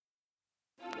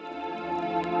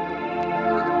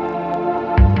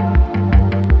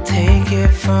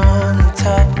it from the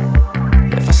top.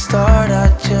 If I start, I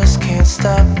just can't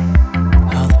stop.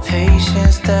 All the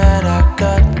patience that I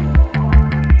got,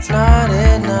 it's not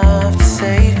enough to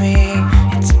save me.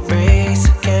 It's a race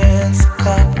against the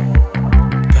clock,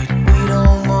 but we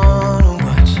don't wanna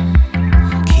watch.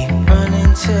 Keep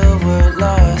running till we're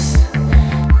lost.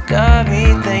 Got me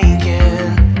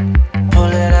thinking,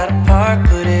 pull it out of park,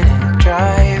 put it in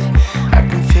drive. I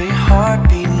can feel your heart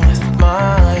beating with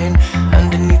mine.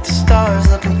 Underneath the stars,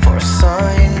 looking for a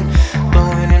sign.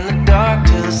 Blowing in the dark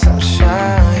till the sun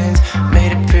shines.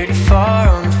 Made it pretty far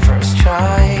on the first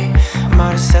try.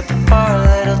 Might have set the bar a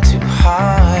little too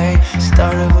high.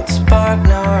 Started with a spark,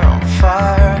 now we're on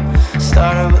fire.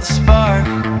 Started with a spark.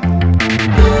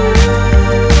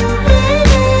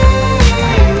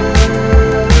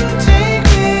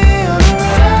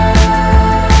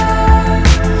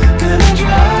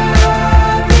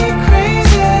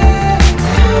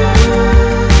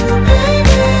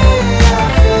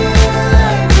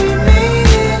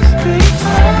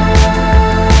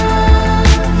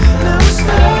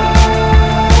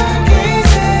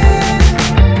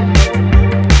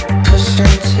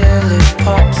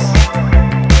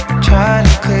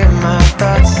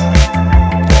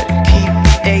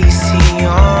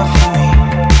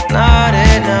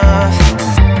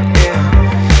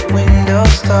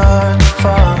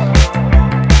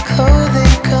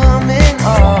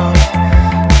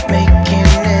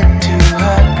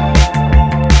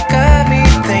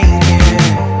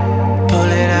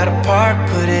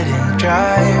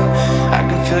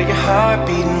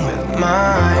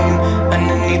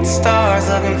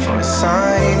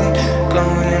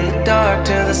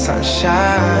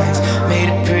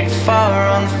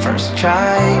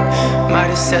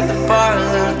 Set the bar a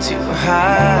little too high.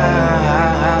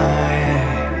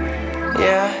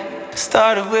 Yeah,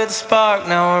 started with a spark,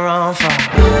 now we're on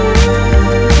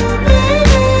fire.